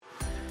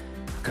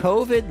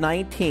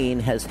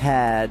COVID-19 has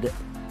had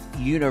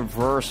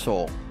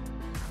universal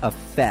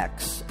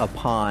effects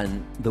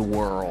upon the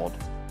world.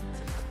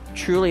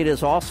 Truly, it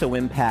has also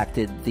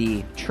impacted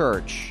the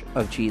Church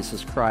of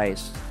Jesus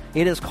Christ.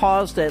 It has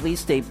caused at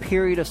least a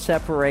period of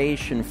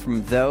separation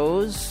from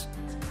those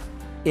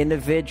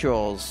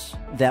individuals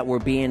that were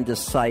being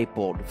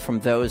discipled, from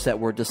those that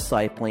were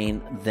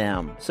discipling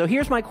them. So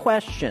here's my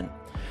question.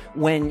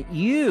 When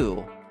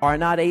you are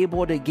not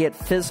able to get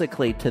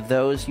physically to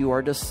those you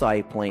are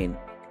discipling,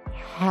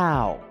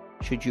 how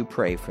should you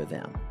pray for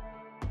them?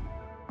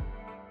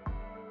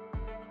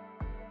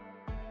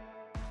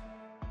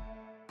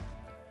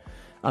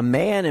 A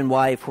man and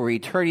wife were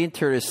returning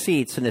to their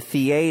seats in a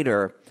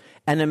theater,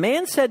 and the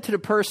man said to the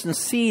person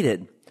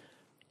seated,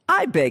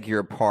 "I beg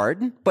your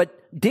pardon, but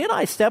did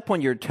I step on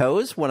your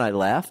toes when I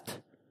left?"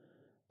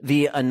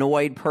 The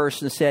annoyed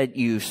person said,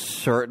 "You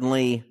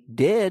certainly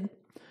did."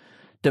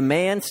 The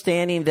man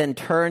standing then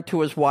turned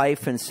to his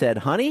wife and said,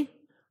 "Honey,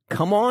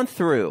 come on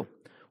through.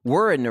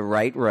 We're in the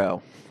right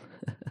row."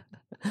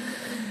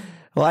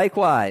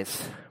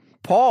 Likewise,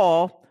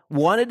 Paul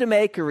wanted to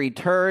make a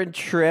return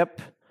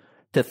trip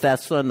to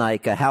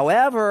Thessalonica.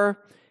 However,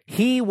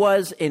 he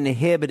was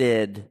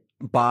inhibited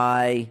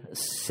by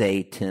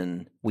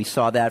Satan. We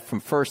saw that from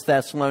 1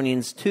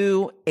 Thessalonians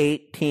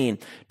 2:18.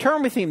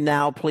 Turn with me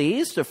now,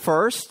 please, to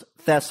 1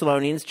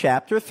 Thessalonians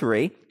chapter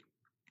 3.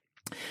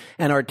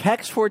 And our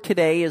text for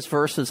today is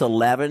verses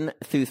 11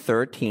 through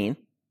 13.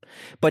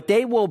 But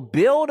they will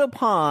build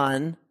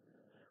upon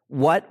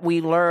what we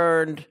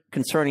learned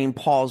concerning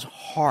Paul's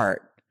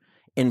heart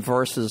in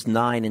verses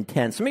 9 and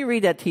 10. So let me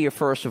read that to you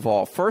first of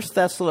all. 1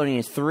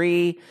 Thessalonians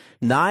 3,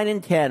 9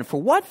 and 10.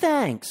 "For what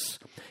thanks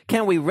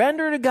can we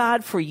render to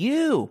God for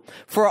you,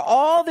 for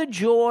all the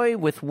joy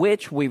with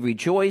which we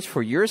rejoice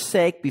for your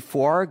sake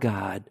before our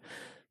God,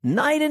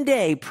 night and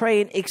day,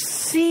 praying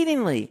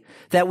exceedingly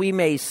that we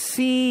may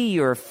see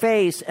your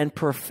face and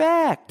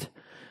perfect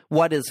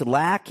what is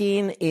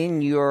lacking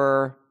in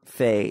your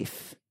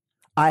faith."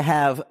 I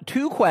have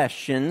two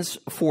questions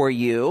for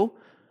you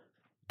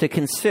to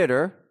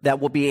consider that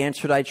will be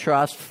answered, I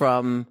trust,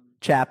 from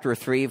chapter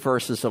 3,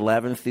 verses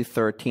 11 through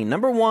 13.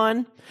 Number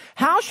one,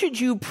 how should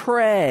you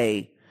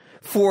pray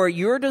for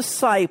your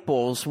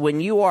disciples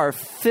when you are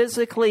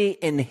physically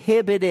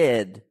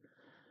inhibited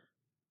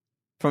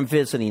from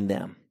visiting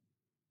them?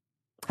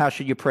 How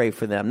should you pray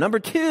for them? Number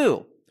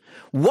two,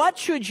 what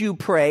should you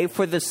pray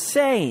for the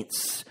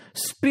saints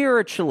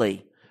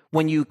spiritually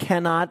when you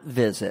cannot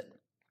visit?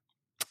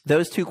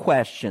 Those two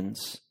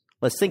questions.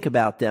 Let's think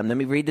about them. Let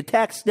me read the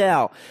text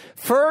now.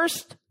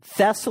 1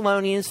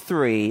 Thessalonians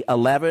 3,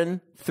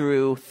 11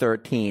 through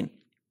 13.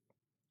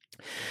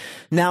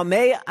 "Now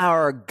may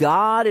our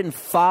God and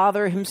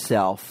Father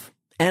himself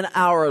and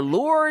our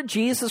Lord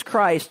Jesus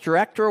Christ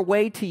direct our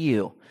way to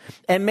you.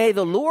 And may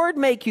the Lord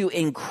make you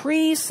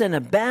increase and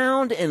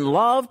abound in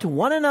love to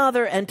one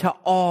another and to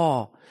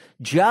all,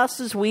 just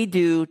as we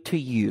do to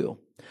you,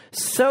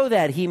 so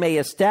that he may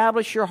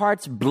establish your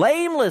hearts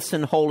blameless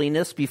in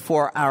holiness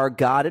before our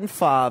God and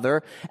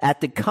Father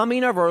at the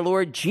coming of our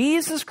Lord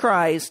Jesus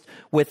Christ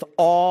with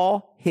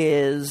all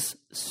his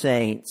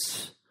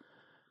saints."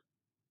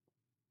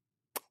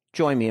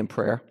 Join me in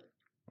prayer.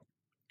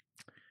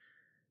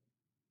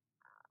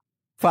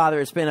 Father,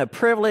 it's been a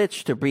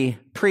privilege to be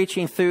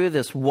preaching through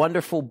this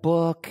wonderful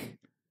book.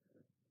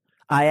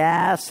 I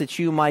ask that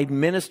you might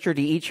minister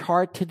to each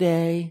heart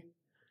today,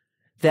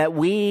 that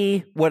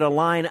we would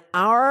align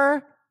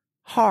our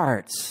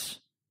hearts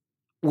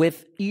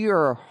with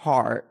your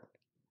heart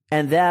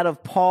and that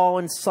of Paul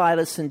and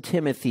Silas and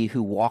Timothy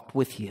who walked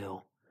with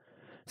you.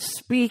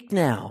 Speak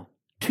now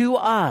to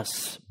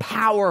us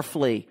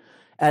powerfully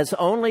as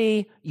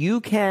only you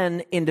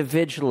can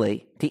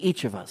individually to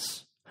each of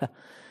us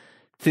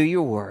through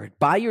your word.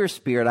 By your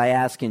Spirit, I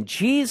ask in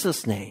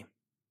Jesus' name,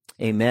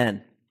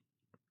 amen.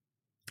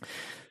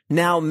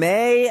 "Now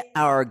may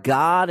our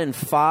God and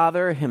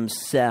Father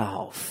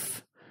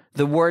himself."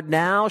 The word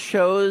 "now"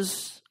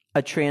 shows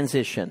a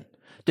transition.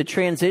 The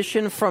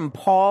transition from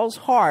Paul's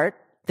heart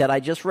that I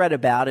just read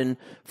about in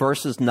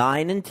verses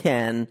 9 and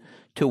 10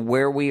 to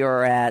where we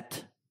are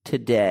at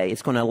today.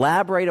 It's going to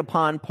elaborate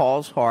upon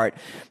Paul's heart.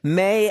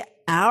 May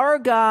our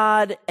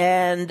God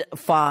and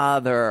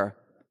Father.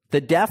 The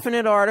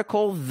definite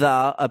article,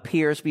 "the,"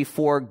 appears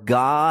before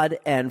God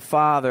and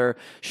Father,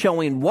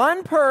 showing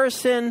one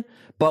person,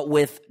 but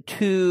with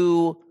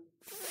two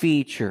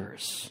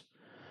features.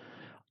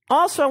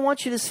 Also, I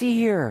want you to see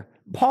here,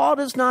 Paul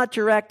does not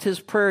direct his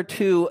prayer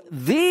to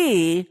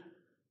the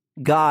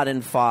God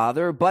and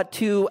Father, but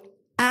to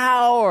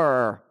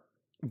our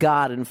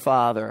God and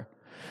Father.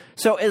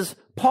 So as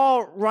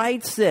Paul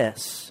writes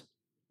this,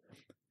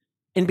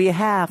 in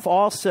behalf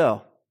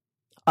also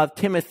of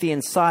Timothy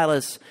and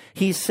Silas,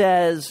 he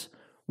says,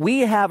 we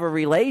have a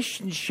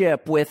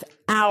relationship with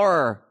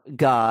our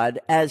God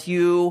as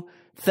you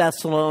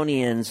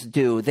Thessalonians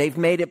do. They've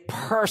made it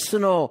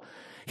personal.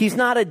 He's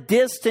not a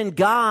distant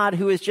God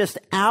who is just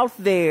out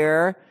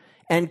there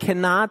and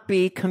cannot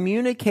be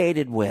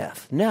communicated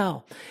with.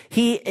 No,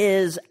 he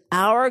is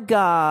our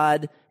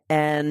God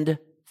and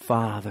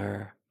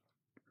Father.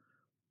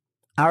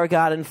 Our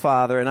God and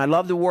Father. And I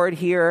love the word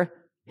here,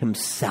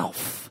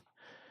 himself.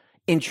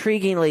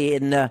 Intriguingly,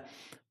 in the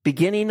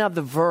beginning of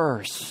the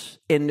verse,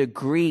 in the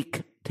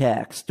Greek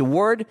text, the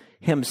word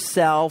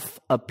himself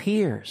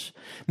appears.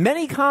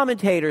 Many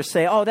commentators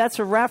say, oh, that's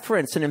a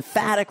reference, an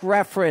emphatic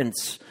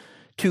reference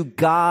to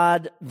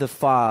God the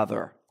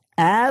Father.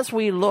 As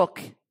we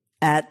look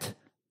at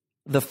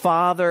the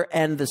Father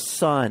and the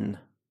Son,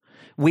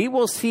 we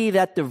will see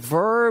that the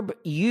verb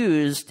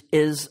used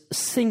is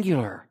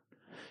singular,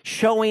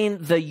 showing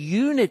the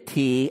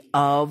unity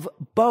of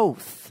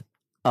both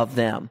of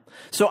them.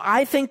 So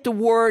I think the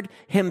word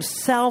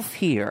himself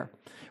here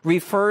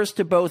refers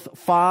to both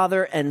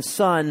Father and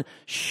Son,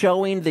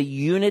 showing the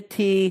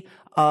unity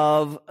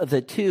of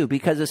the two,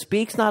 because it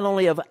speaks not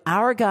only of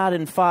our God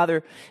and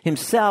Father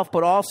himself,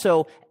 but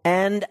also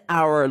and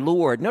our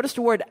Lord. Notice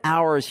the word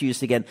our is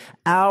used again.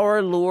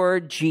 Our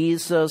Lord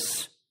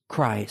Jesus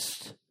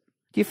Christ.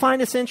 Do you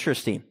find this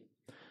interesting?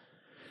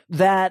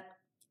 That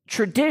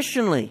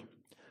traditionally,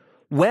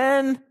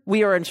 when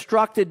we are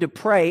instructed to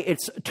pray,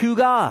 it's to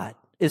God.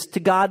 It's to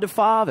God the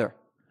Father.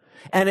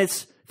 And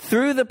it's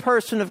through the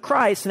person of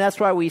Christ, and that's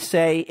why we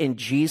say in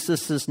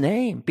Jesus'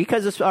 name,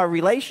 because it's our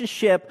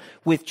relationship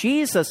with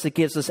Jesus that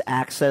gives us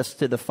access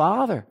to the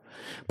Father.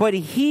 But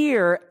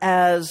here,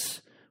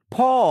 as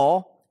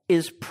Paul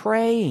is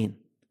praying,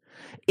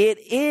 it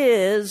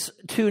is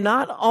to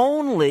not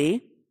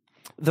only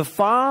the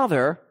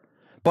Father,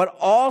 but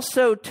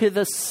also to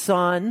the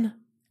Son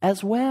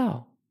as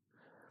well.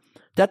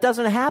 That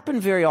doesn't happen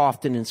very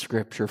often in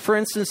Scripture. For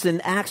instance,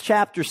 in Acts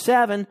chapter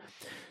 7,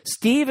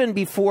 Stephen,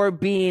 before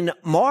being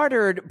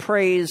martyred,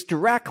 prays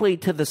directly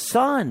to the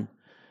Son,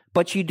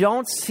 but you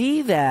don't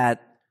see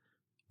that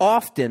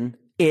often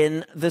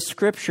in the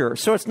Scripture.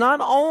 So it's not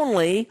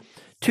only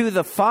to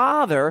the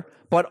Father,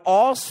 but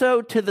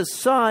also to the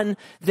Son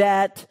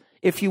that,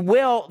 if you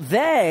will,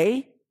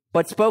 they,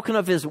 but spoken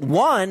of as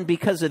one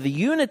because of the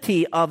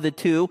unity of the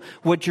two,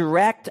 would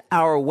direct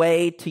our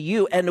way to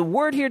you. And the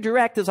word here,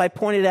 direct, as I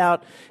pointed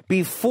out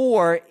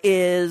before,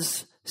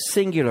 is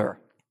singular.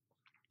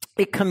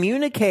 It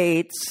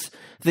communicates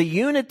the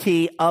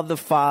unity of the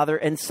Father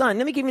and Son.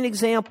 Let me give you an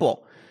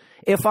example.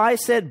 If I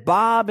said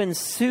Bob and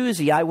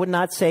Susie, I would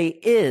not say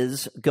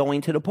is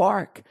going to the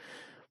park.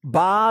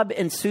 Bob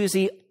and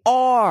Susie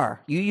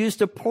are. You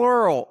used a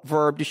plural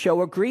verb to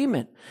show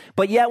agreement.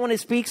 But yet when it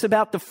speaks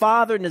about the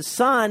Father and the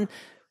Son,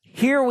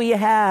 here we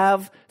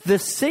have the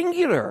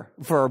singular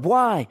verb.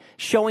 Why?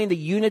 Showing the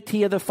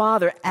unity of the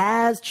Father.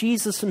 As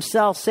Jesus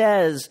himself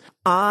says,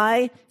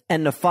 I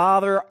and the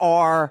Father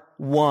are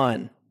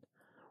one.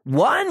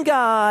 One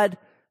God,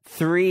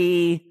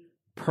 three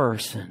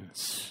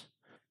persons.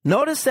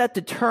 Notice that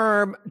the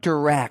term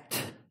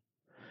direct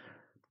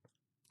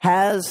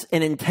has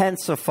an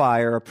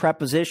intensifier, a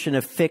preposition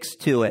affixed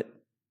to it.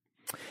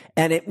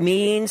 And it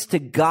means to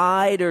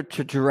guide or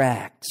to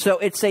direct. So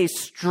it's a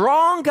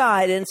strong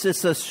guidance.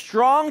 It's a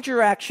strong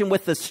direction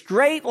with a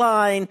straight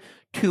line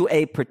to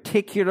a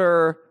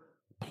particular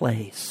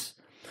place.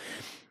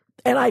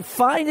 And I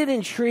find it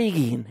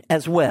intriguing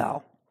as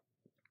well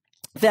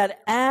that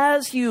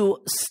as you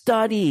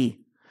study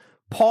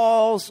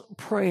Paul's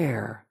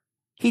prayer,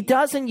 he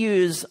doesn't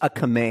use a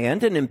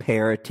command, an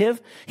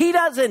imperative. He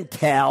doesn't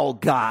tell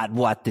God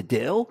what to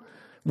do.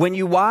 When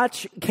you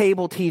watch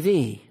cable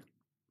TV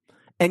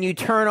and you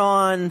turn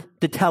on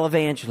the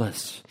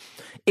televangelist,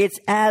 it's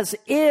as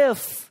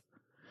if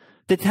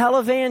the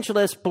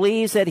televangelist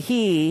believes that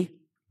he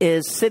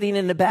is sitting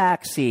in the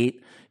back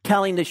seat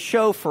telling the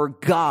chauffeur,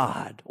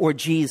 God or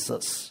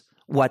Jesus,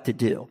 what to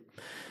do.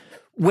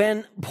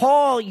 When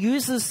Paul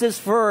uses this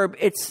verb,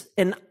 it's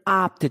an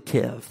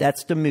optative.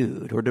 That's the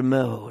mood or the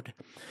mode.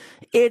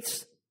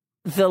 It's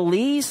the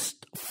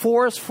least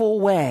forceful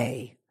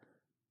way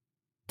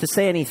to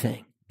say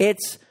anything.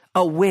 It's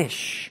a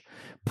wish.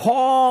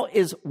 Paul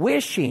is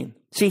wishing.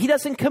 See, he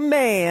doesn't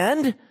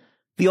command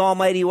the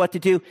Almighty what to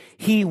do.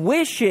 He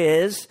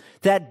wishes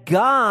that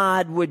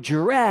God would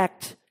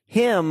direct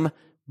him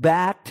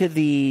back to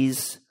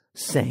these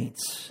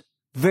saints.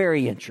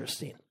 Very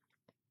interesting.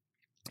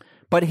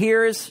 But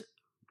here's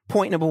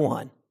point number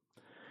one.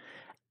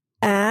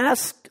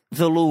 Ask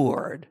the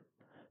Lord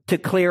to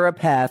clear a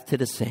path to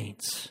the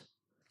saints.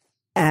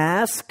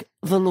 Ask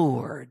the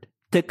Lord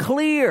to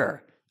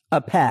clear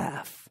a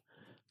path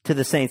to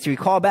the saints. You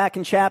recall back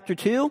in chapter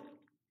 2,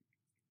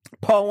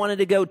 Paul wanted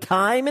to go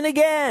time and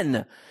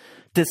again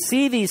to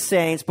see these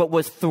saints, but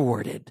was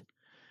thwarted.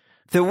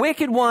 The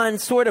wicked one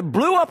sort of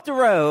blew up the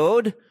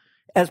road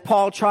as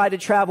Paul tried to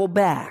travel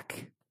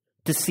back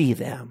to see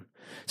them.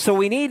 So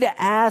we need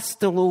to ask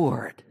the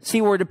Lord.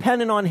 See, we're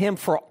dependent on him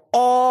for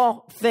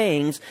all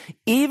things,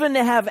 even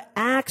to have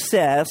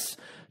access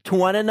to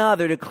one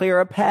another to clear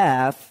a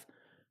path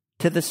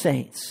to the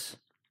saints.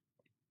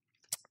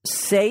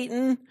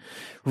 Satan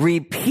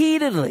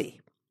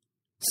repeatedly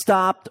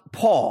stopped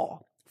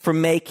Paul from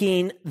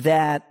making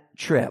that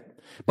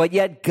trip. But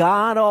yet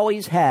God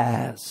always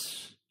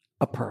has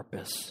a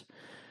purpose.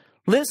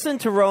 Listen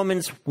to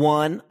Romans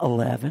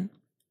 1:11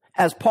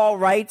 as Paul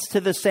writes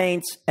to the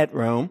saints at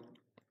Rome.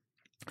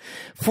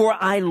 For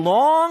I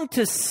long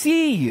to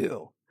see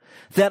you,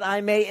 that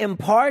I may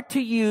impart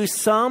to you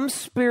some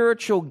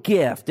spiritual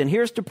gift. And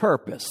here's the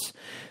purpose,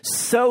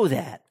 so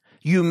that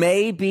you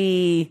may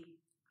be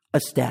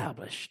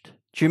established.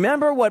 Do you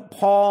remember what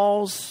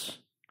Paul's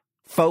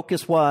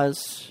focus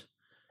was?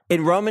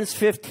 In Romans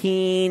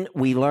 15,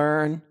 we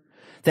learn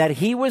that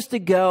he was to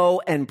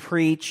go and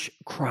preach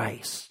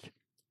Christ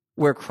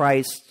where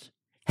Christ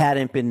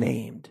hadn't been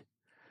named.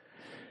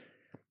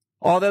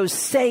 Although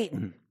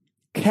Satan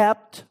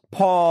kept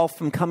Paul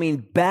from coming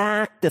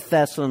back to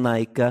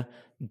Thessalonica,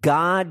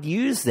 God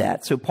used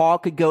that so Paul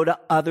could go to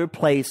other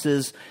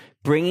places,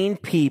 bringing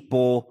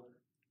people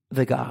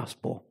the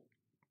gospel.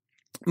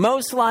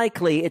 Most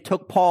likely, it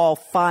took Paul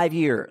 5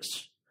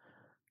 years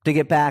to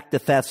get back to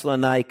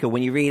Thessalonica.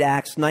 When you read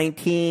Acts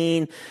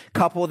 19,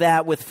 couple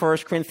that with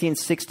 1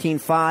 Corinthians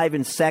 16:5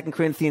 and 2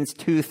 Corinthians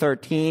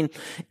 2:13,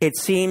 it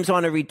seems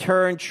on a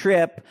return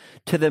trip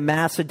to the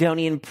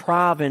Macedonian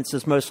province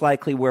is most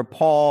likely where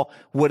Paul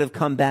would have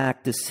come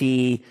back to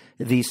see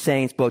these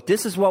saints. But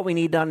this is what we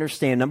need to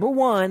understand. Number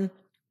one,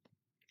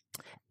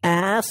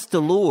 ask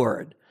the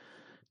Lord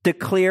to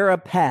clear a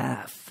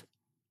path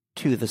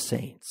to the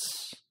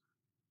saints.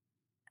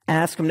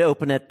 Ask him to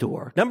open that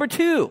door. Number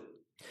two,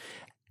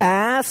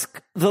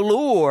 ask the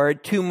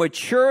Lord to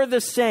mature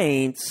the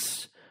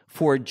saints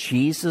for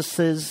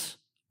Jesus'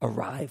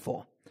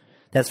 arrival.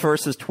 That's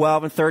verses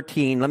 12 and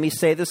 13. Let me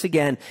say this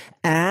again.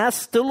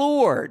 Ask the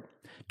Lord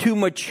to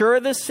mature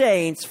the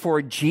saints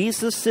for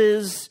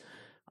Jesus'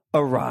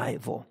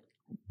 arrival.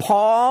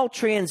 Paul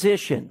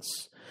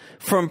transitions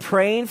from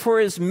praying for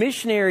his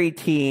missionary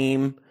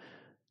team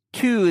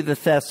to the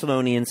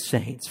Thessalonian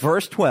saints.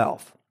 Verse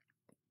 12.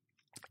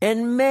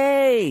 And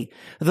may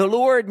the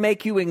Lord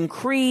make you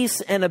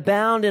increase and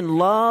abound in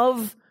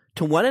love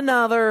to one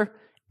another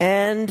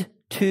and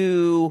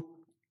to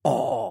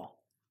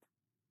all.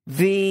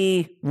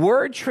 The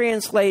word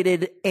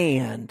translated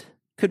and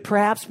could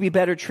perhaps be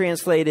better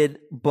translated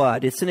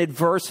but. It's an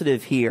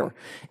adversative here.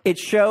 It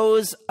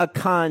shows a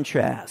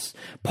contrast.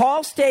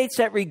 Paul states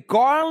that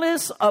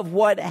regardless of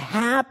what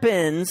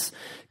happens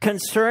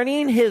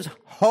concerning his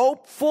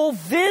hopeful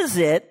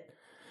visit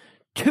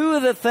to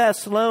the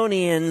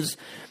Thessalonians,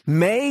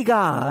 may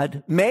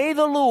God, may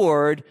the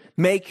Lord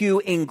make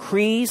you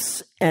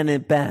increase and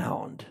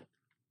abound.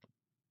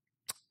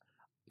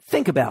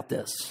 Think about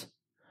this.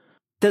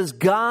 Does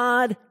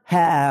God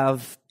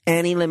have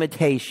any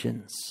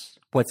limitations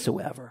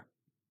whatsoever?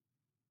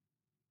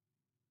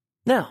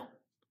 No.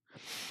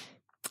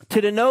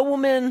 To the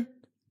nobleman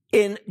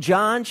in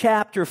John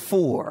chapter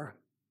 4,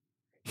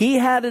 he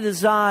had a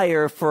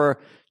desire for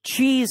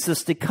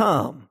Jesus to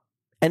come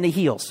and to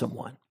heal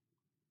someone.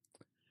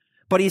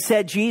 But he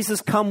said,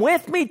 Jesus, come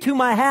with me to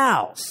my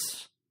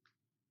house.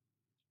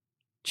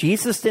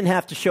 Jesus didn't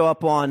have to show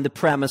up on the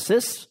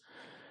premises.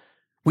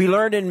 We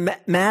learned in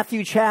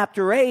Matthew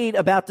chapter 8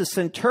 about the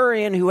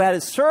centurion who had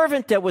a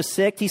servant that was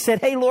sick. He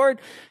said, hey,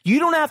 Lord, you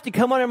don't have to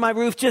come under my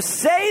roof. Just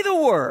say the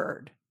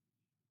word.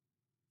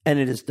 And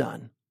it is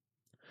done.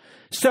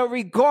 So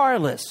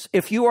regardless,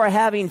 if you are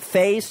having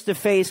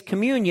face-to-face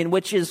communion,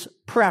 which is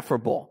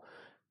preferable,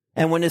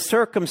 and when the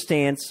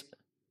circumstance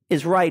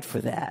is right for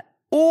that,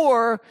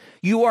 or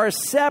you are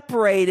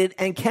separated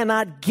and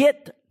cannot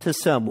get to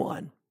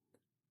someone,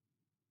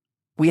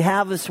 we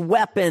have this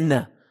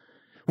weapon.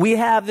 We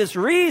have this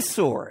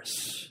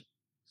resource.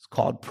 It's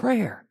called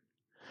prayer.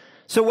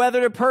 So whether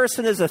the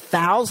person is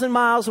 1,000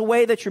 miles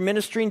away that you're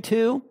ministering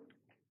to,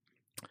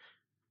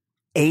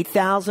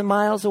 8,000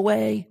 miles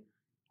away,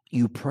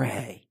 you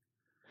pray.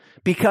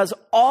 Because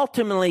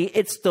ultimately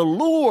it's the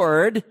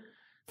Lord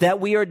that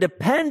we are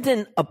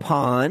dependent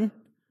upon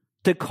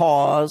to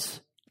cause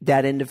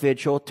that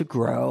individual to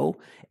grow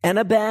and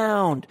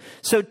abound.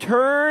 So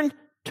turn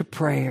to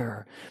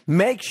prayer.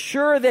 Make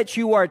sure that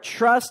you are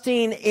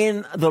trusting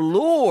in the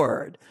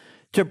Lord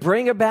to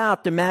bring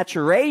about the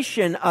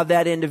maturation of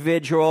that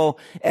individual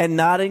and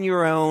not in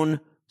your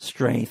own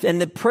strength. And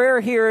the prayer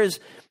here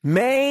is,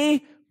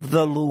 may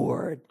the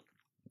Lord.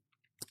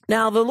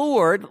 Now, the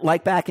Lord,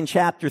 like back in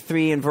chapter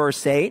 3 and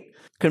verse 8,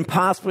 can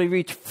possibly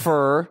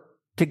refer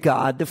to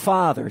God the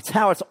Father. It's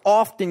how it's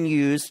often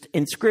used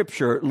in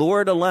Scripture.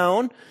 Lord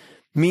alone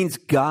means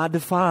God the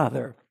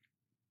Father.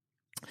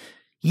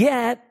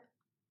 Yet,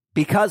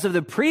 because of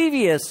the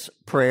previous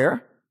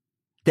prayer,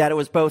 that it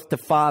was both the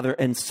Father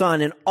and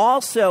Son, and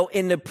also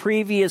in the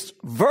previous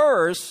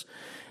verse,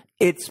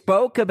 it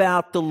spoke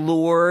about the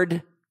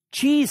Lord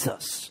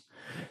Jesus.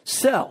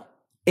 So,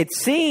 it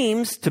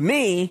seems to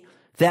me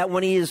that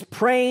when he is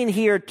praying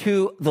here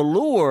to the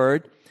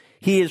Lord,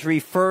 he is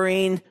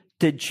referring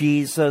to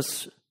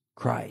Jesus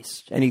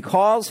Christ. And he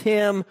calls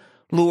him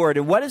Lord.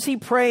 And what is he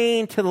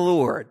praying to the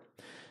Lord?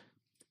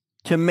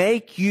 To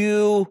make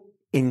you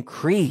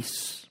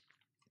increase,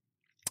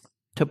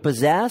 to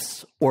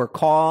possess or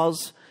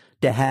cause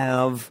to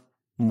have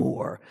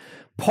more.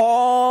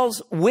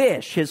 Paul's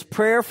wish, his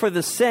prayer for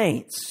the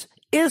saints,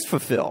 is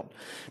fulfilled.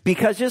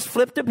 Because just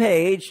flip the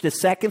page to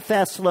 2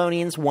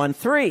 Thessalonians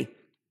 1:3.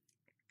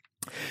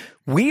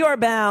 We are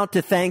bound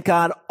to thank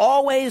God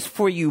always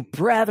for you,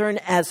 brethren,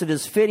 as it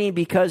is fitting,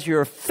 because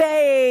your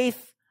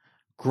faith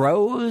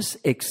grows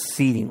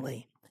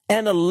exceedingly,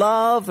 and the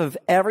love of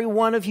every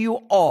one of you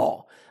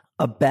all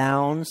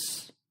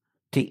abounds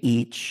to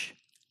each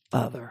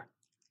other.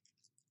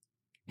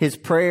 His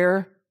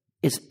prayer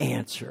is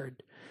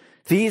answered.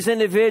 These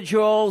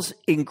individuals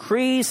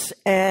increase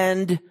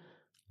and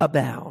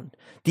abound.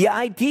 The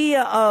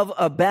idea of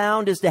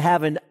abound is to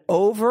have an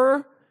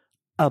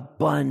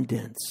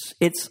overabundance.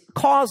 It's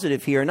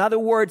causative here. In other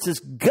words, it's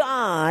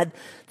God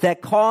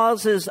that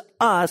causes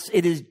us,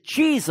 it is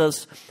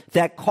Jesus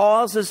that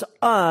causes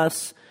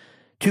us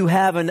to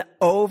have an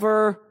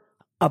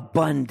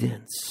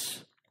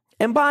overabundance.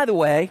 And by the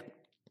way,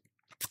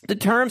 the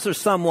terms are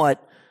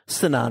somewhat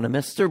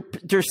synonymous.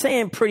 They're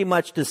saying pretty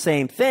much the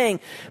same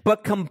thing,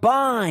 but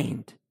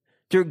combined,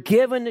 they're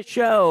given to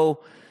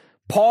show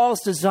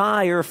Paul's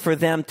desire for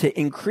them to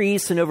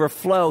increase and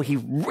overflow. He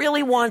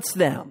really wants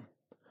them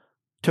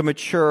to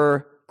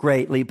mature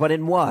greatly, but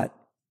in what?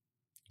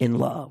 In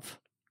love.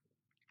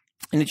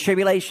 In the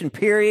tribulation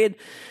period,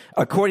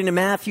 according to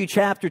Matthew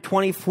chapter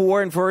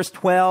 24 and verse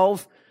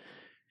 12,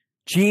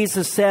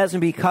 Jesus says,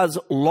 and because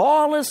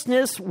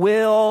lawlessness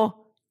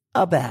will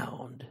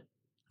abound,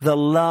 the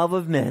love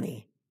of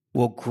many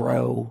will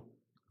grow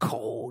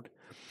cold.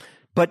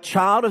 But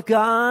child of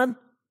God,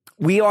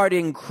 we are to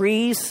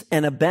increase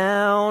and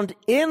abound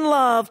in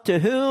love to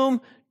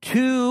whom?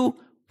 To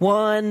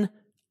one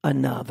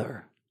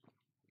another.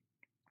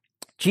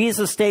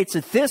 Jesus states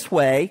it this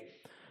way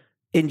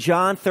in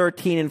John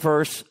 13 and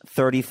verse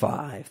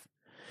 35.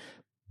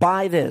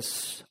 By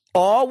this,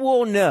 all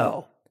will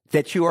know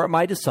that you are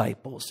my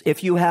disciples,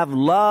 if you have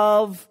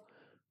love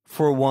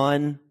for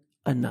one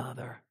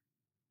another.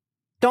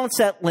 Don't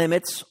set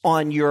limits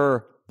on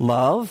your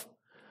love.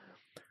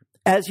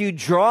 As you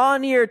draw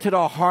near to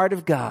the heart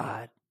of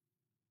God,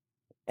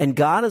 and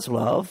God is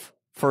love,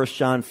 1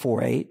 John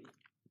 4:8,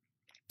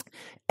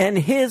 and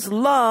his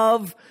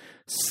love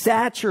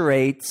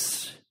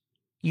saturates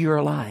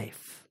your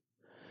life.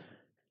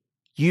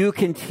 You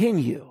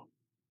continue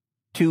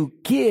to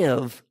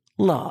give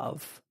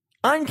love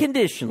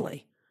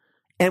unconditionally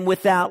and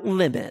without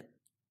limit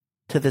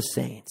to the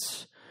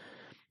saints.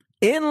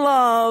 In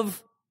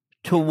love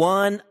to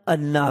one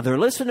another.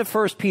 Listen to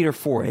 1 Peter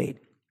 4:8.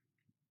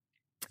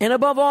 And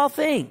above all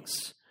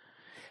things,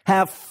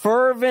 have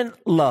fervent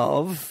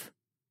love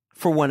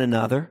for one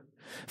another,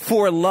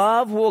 for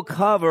love will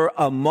cover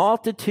a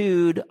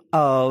multitude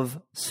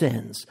of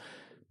sins.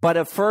 But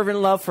a fervent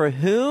love for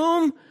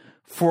whom?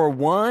 For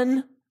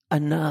one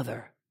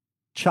another.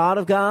 Child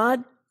of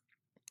God,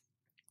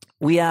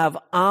 we have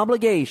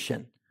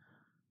obligation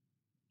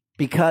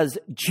because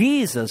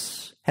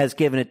Jesus has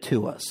given it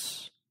to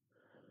us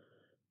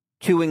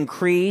to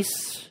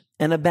increase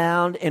and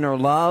abound in our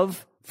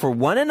love for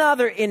one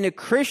another in the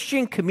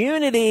Christian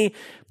community,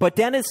 but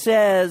then it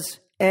says,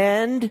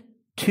 and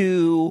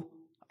to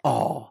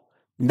all.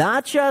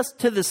 Not just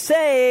to the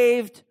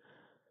saved,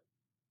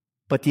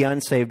 but the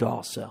unsaved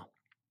also.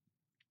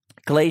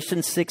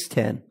 Galatians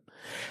 6:10.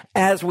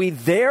 As we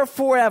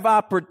therefore have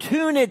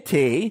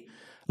opportunity,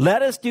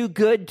 let us do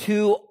good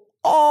to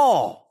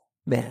all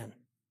men,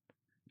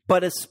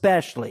 but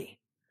especially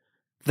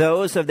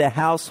those of the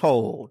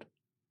household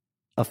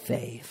of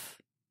faith.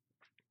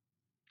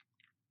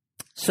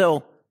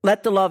 So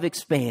let the love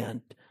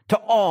expand to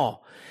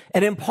all.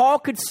 And then Paul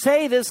could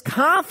say this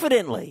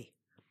confidently,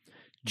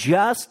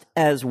 just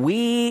as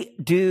we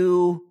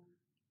do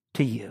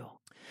to you.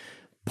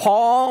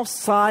 Paul,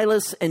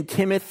 Silas, and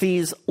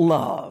Timothy's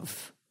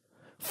love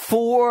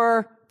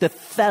for the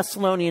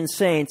Thessalonian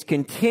saints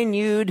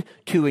continued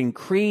to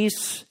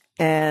increase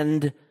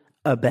and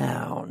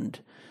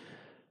abound.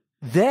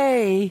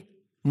 They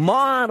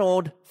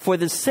modeled for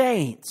the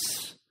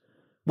saints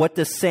what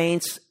the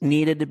saints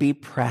needed to be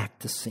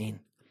practicing.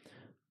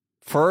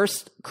 1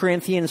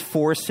 Corinthians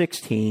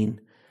 4:16,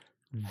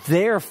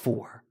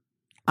 therefore,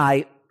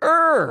 I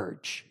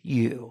urge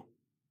you,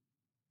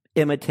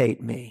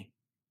 imitate me.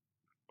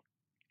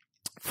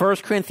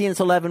 1 Corinthians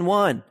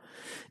 11:1,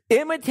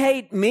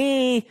 imitate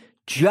me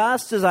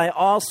just as I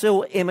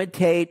also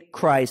imitate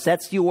Christ.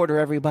 That's the order,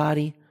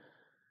 everybody.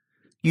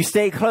 You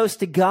stay close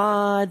to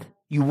God.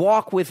 You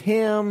walk with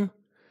him.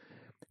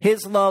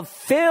 His love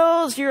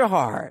fills your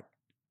heart.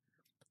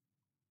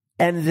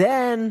 And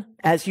then,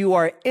 as you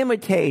are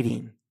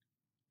imitating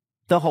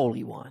the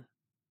Holy One,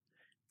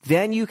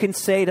 then you can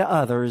say to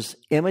others,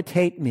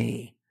 imitate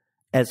me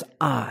as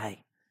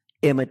I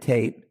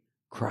imitate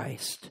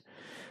Christ.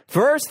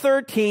 Verse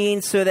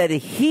 13, so that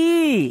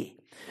he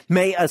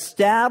may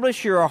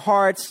establish your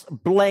hearts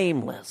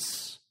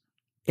blameless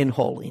in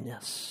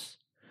holiness.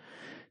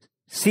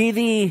 See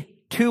the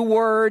two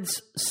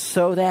words,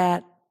 so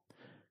that?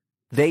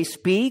 They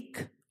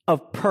speak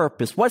of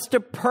purpose. What's the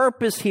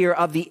purpose here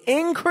of the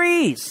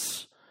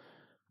increase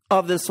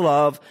of this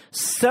love,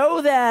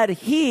 so that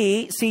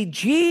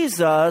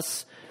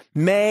Jesus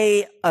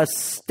may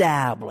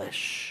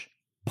establish.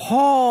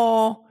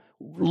 Paul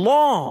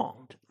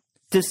longed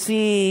to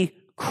see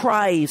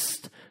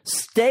Christ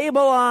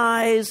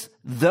stabilize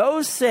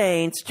those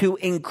saints to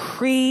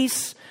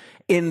increase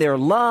in their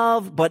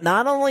love, but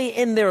not only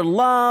in their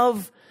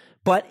love,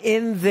 but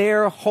in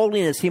their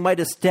holiness. He might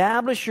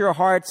establish your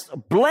hearts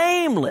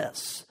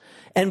blameless.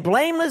 And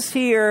blameless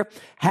here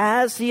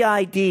has the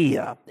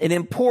idea, an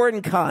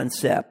important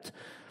concept,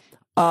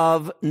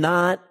 of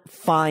not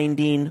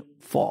finding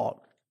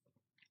fault.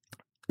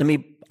 Let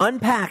me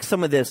unpack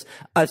some of this.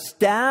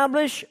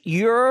 Establish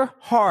your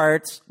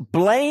hearts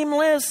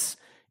blameless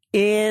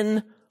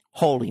in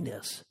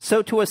holiness.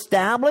 So to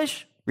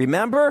establish,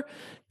 remember,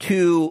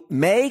 to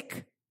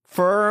make,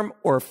 firm,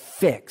 or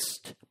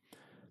fixed.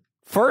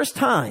 First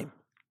time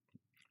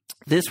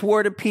this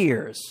word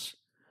appears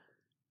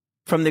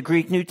from the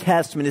Greek New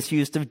Testament is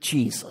used of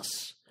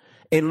Jesus.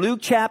 In Luke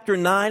chapter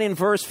 9 and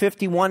verse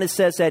 51, it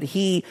says that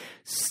he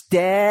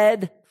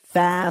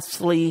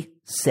steadfastly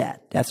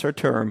set, that's our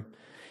term,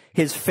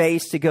 his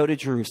face to go to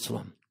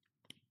Jerusalem.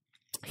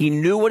 He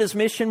knew what his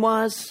mission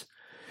was.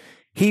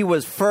 He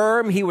was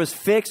firm. He was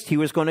fixed. He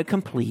was going to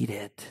complete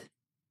it.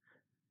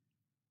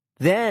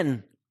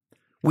 Then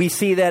we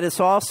see that it's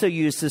also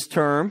used, this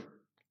term,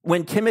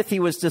 when Timothy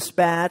was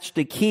dispatched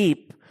to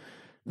keep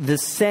the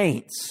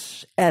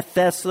saints at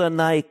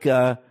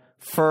Thessalonica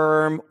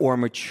firm or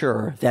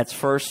mature. That's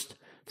 1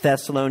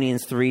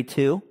 Thessalonians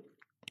 3:2.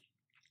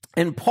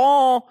 And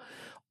Paul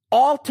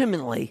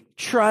ultimately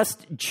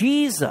trusts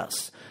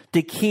Jesus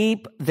to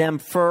keep them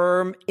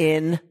firm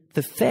in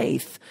the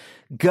faith.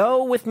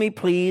 Go with me,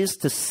 please,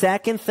 to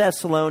 2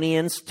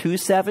 Thessalonians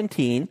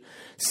 2:17.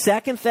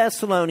 2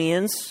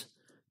 Thessalonians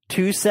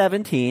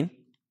 2:17.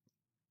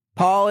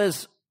 Paul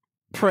is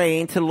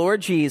praying to the Lord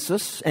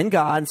Jesus and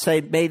God and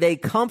say, may they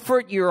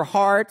comfort your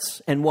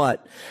hearts and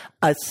what?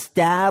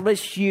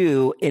 Establish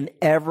you in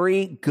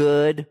every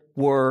good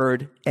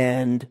word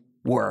and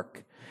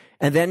work.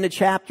 And then to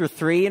chapter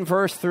 3 and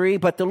verse 3,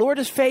 but the Lord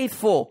is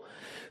faithful,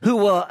 who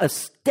will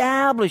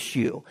establish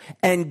you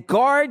and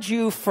guard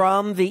you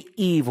from the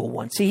evil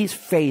one. See, he's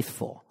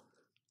faithful.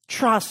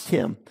 Trust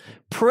him.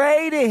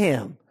 Pray to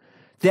him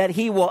that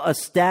he will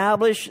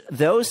establish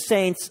those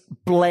saints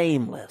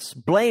blameless.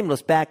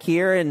 Blameless, back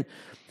here in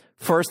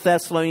 1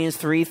 Thessalonians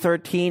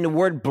 3:13, the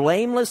word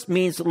blameless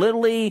means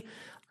literally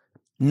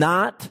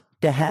not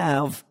to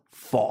have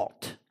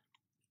fault.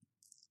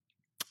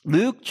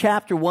 Luke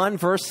chapter 1,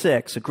 verse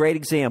 6, a great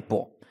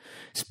example.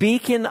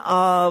 Speaking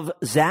of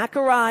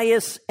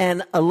Zacharias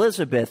and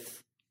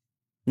Elizabeth,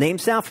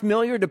 names sound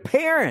familiar, the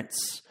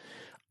parents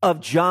of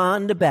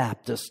John the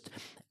Baptist.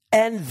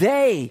 And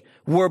they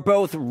were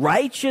both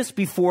righteous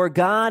before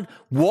God,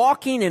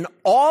 walking in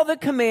all the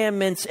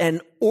commandments and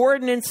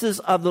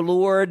ordinances of the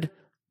Lord,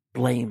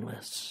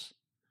 blameless.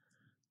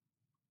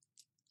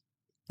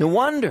 No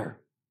wonder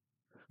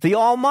the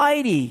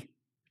Almighty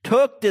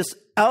took this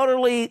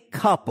elderly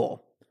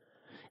couple,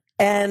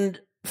 and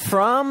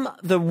from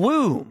the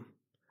womb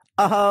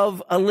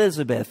of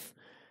Elizabeth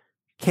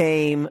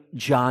came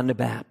John the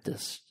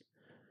Baptist,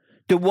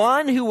 the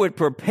one who would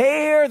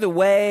prepare the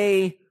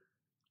way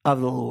of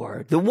the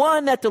Lord, the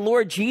one that the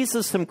Lord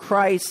Jesus and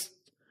Christ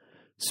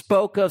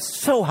spoke of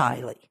so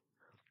highly.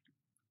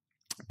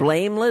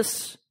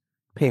 Blameless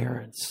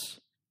parents,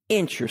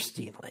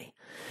 interestingly.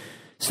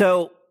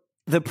 So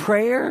the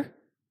prayer,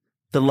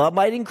 the love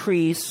might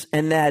increase,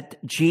 and that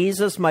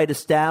Jesus might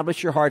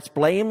establish your hearts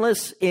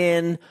blameless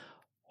in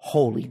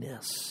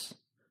holiness.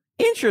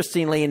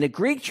 Interestingly, in the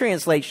Greek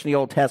translation of the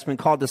Old Testament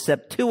called the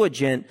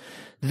Septuagint,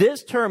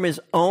 this term is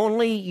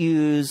only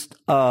used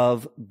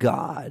of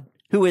God,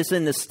 who is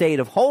in the state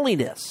of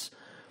holiness.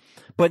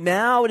 But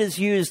now it is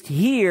used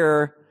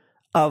here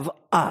of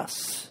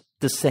us,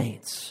 the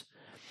saints,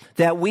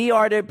 that we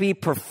are to be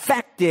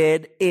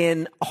perfected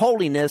in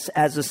holiness,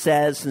 as it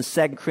says in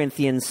 2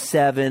 Corinthians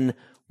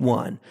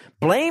 7:1.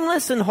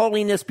 Blameless in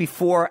holiness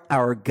before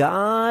our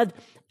God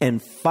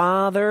and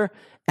Father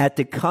at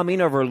the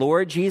coming of our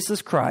Lord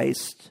Jesus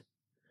Christ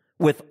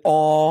with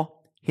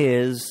all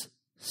his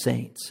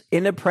saints.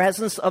 In the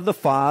presence of the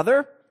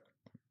Father.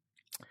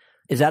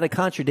 Is that a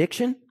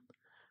contradiction?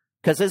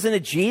 Because isn't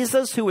it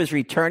Jesus who is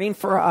returning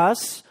for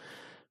us?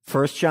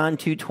 1 John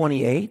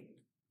 2:28,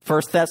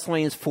 1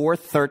 Thessalonians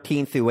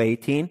 4:13 through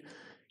 18.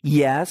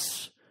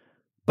 Yes,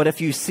 but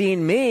if you've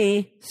seen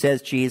me,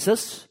 says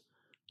Jesus,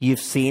 you've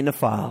seen the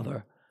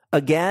Father.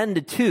 Again,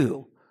 the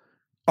two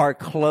are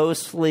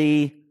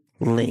closely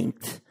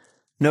linked.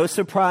 No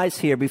surprise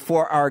here,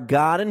 before our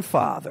God and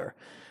Father.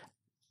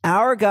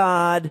 Our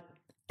God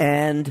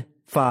and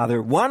Father.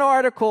 One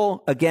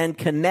article, again,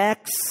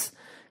 connects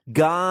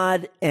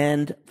God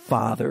and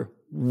Father.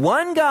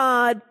 One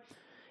God,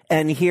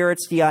 and here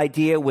it's the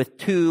idea with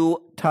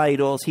two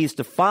titles. He's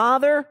the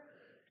Father,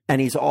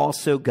 and he's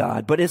also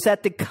God. But it's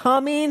at the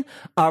coming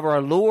of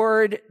our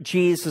Lord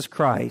Jesus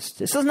Christ.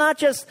 This is not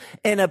just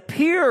an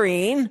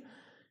appearing,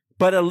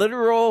 but a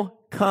literal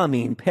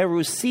coming,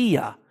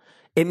 parousia.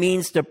 It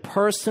means the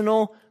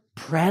personal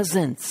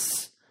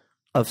presence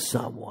of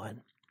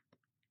someone.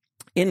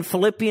 In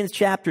Philippians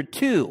chapter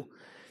 2,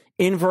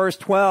 in verse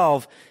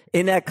 12,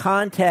 in that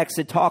context,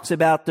 it talks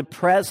about the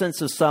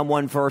presence of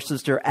someone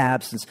versus their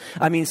absence.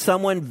 I mean,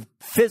 someone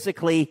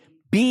physically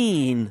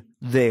being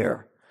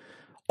there.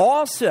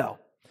 Also,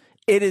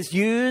 it is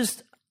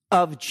used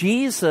of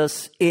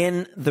Jesus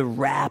in the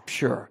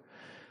rapture,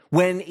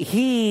 when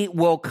he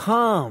will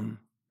come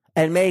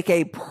and make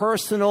a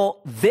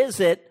personal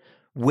visit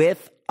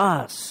with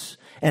us.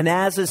 And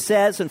as it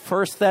says in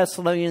 1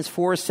 Thessalonians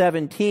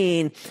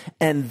 4:17,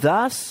 and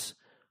thus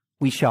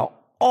we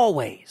shall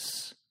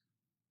always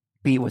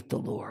be with the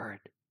Lord.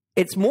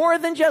 It's more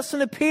than just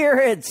an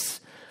appearance.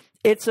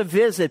 It's a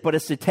visit, but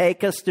it's to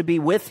take us to be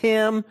with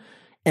him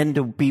and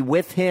to be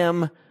with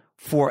him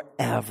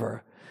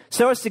forever.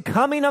 So it's the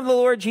coming of the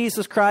Lord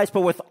Jesus Christ, but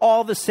with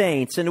all the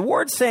saints. And the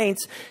word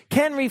saints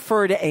can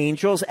refer to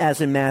angels, as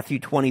in Matthew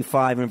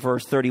 25 and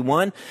verse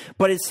 31.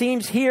 But it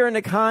seems here in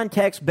the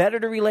context better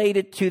to relate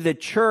it to the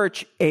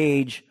church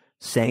age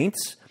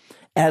saints,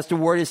 as the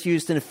word is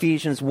used in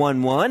Ephesians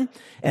 1:1.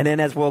 And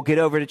then as we'll get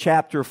over to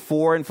chapter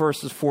 4 and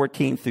verses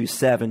 14 through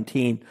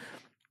 17.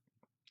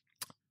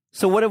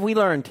 So what have we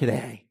learned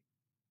today?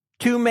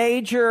 Two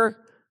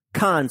major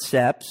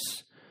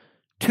concepts,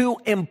 two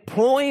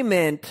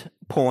employment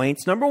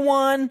points. Number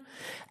one,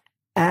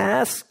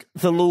 ask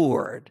the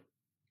Lord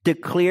to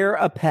clear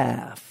a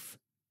path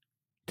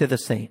to the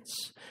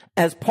saints.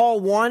 As Paul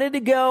wanted to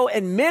go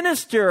and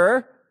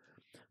minister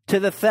to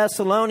the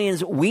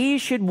Thessalonians, we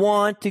should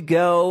want to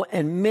go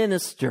and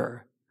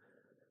minister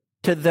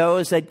to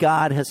those that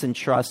God has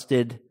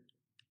entrusted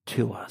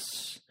to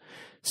us.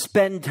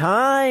 Spend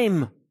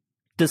time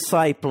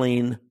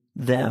discipling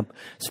them.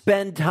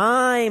 Spend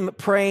time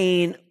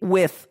praying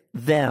with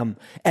them.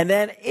 And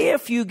then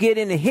if you get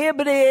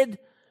inhibited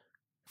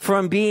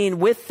from being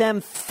with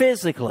them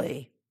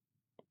physically,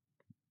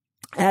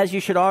 as you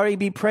should already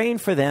be praying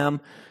for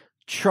them,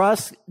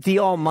 trust the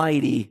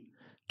Almighty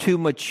to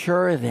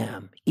mature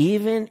them,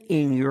 even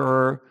in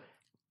your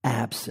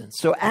absence.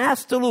 So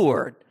ask the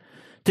Lord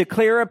to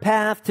clear a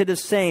path to the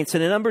saints.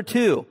 And number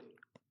two,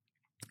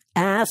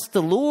 ask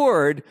the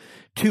Lord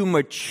to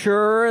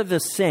mature the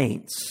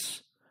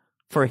saints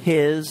for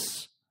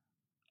his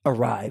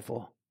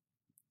arrival.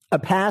 A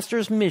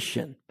pastor's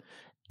mission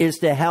is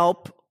to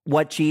help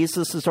what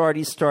Jesus has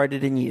already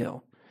started in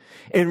you.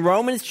 In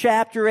Romans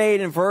chapter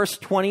 8 and verse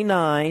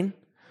 29,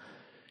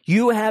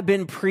 you have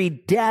been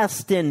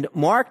predestined,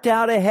 marked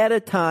out ahead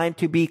of time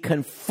to be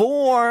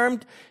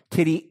conformed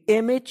to the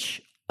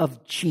image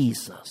of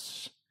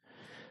Jesus.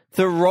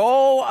 The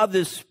role of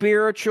the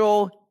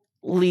spiritual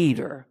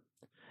leader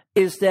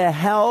is to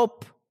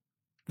help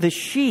the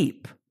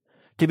sheep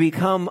to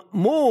become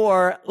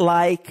more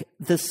like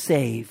the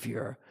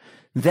Savior.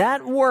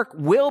 That work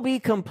will be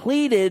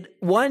completed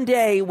one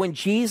day when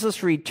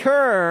Jesus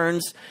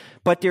returns,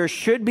 but there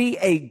should be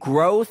a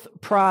growth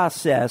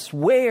process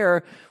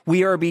where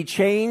we are be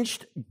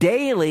changed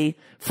daily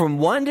from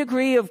one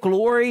degree of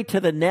glory to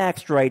the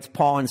next, writes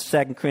Paul in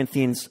 2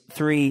 Corinthians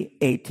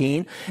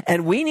 3:18.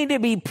 And we need to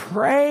be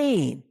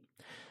praying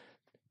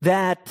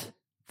that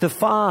the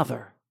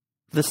Father,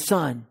 the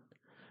Son,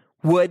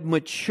 would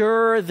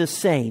mature the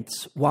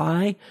saints.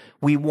 Why?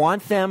 We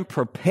want them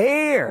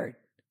prepared.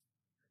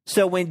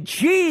 So when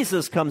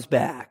Jesus comes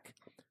back,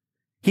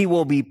 he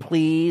will be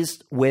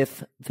pleased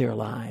with their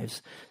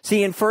lives.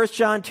 See, in 1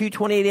 John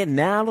 2:28,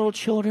 now, little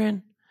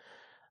children,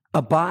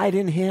 abide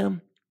in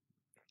him,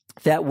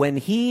 that when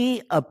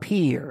he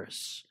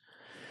appears,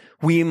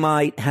 we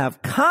might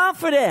have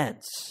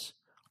confidence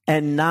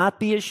and not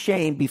be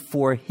ashamed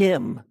before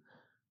him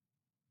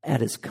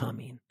at his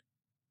coming.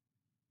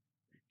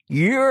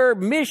 Your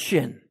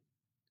mission,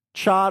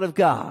 child of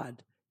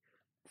God,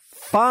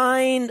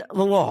 find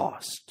the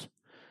lost,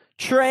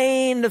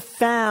 train the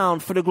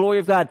found for the glory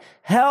of God.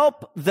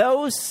 Help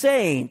those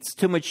saints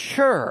to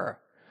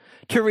mature,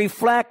 to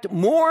reflect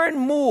more and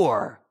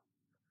more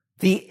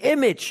the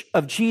image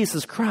of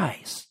Jesus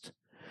Christ,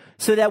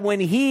 so that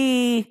when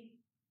he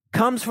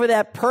comes for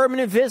that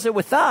permanent visit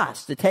with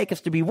us, to take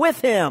us to be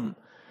with him,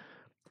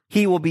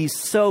 he will be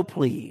so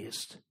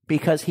pleased,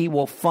 because he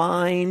will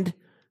find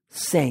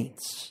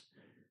saints,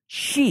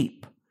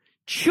 sheep,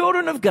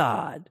 children of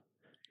God,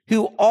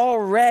 who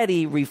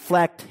already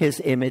reflect his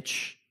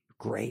image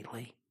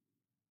greatly.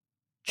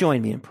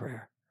 Join me in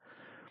prayer.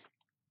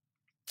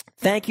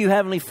 Thank you,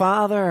 Heavenly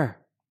Father.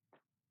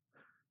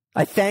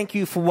 I thank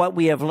you for what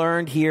we have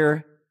learned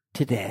here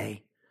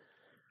today.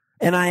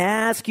 And I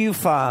ask you,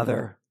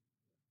 Father,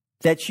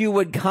 that you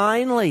would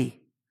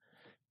kindly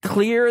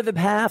clear the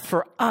path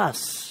for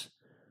us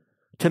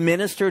to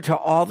minister to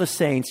all the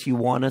saints you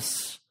want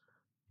us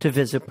to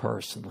visit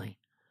personally.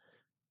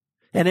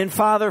 And then,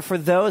 Father, for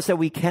those that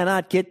we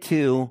cannot get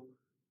to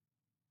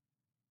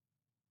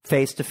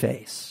face to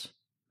face,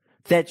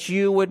 that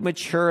you would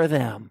mature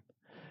them,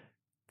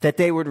 that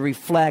they would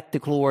reflect the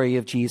glory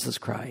of Jesus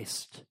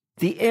Christ,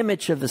 the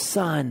image of the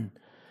Son.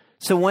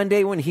 So one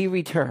day when he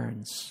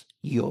returns,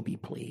 you'll be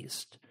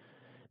pleased.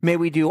 May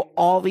we do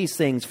all these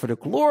things for the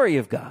glory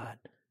of God.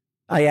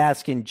 I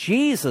ask in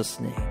Jesus'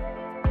 name.